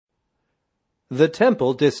The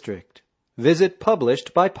Temple District. Visit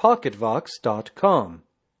published by PocketVox.com.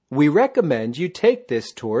 We recommend you take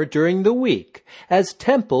this tour during the week, as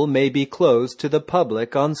Temple may be closed to the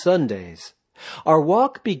public on Sundays. Our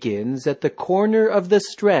walk begins at the corner of the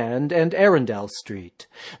Strand and Arundel Street.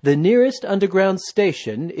 The nearest underground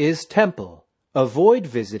station is Temple. Avoid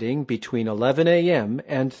visiting between 11 a.m.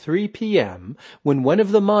 and 3 p.m. when one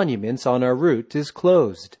of the monuments on our route is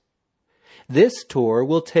closed. This tour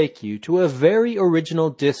will take you to a very original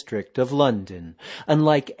district of London,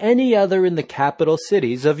 unlike any other in the capital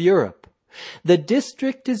cities of Europe. The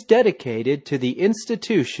district is dedicated to the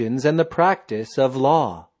institutions and the practice of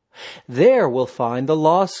law. There we'll find the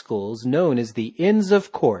law schools known as the Inns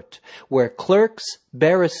of Court, where clerks,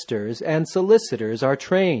 barristers, and solicitors are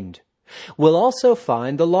trained. We'll also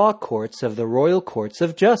find the law courts of the Royal Courts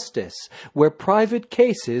of Justice, where private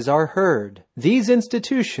cases are heard. These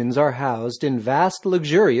institutions are housed in vast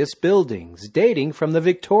luxurious buildings dating from the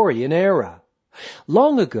Victorian era.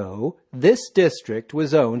 Long ago, this district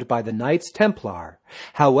was owned by the Knights Templar.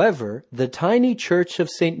 However, the tiny church of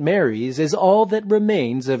St. Mary's is all that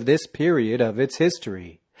remains of this period of its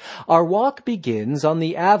history. Our walk begins on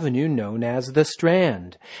the avenue known as the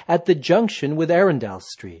Strand, at the junction with Arundel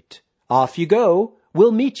Street. Off you go.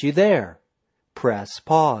 We'll meet you there. Press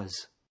pause.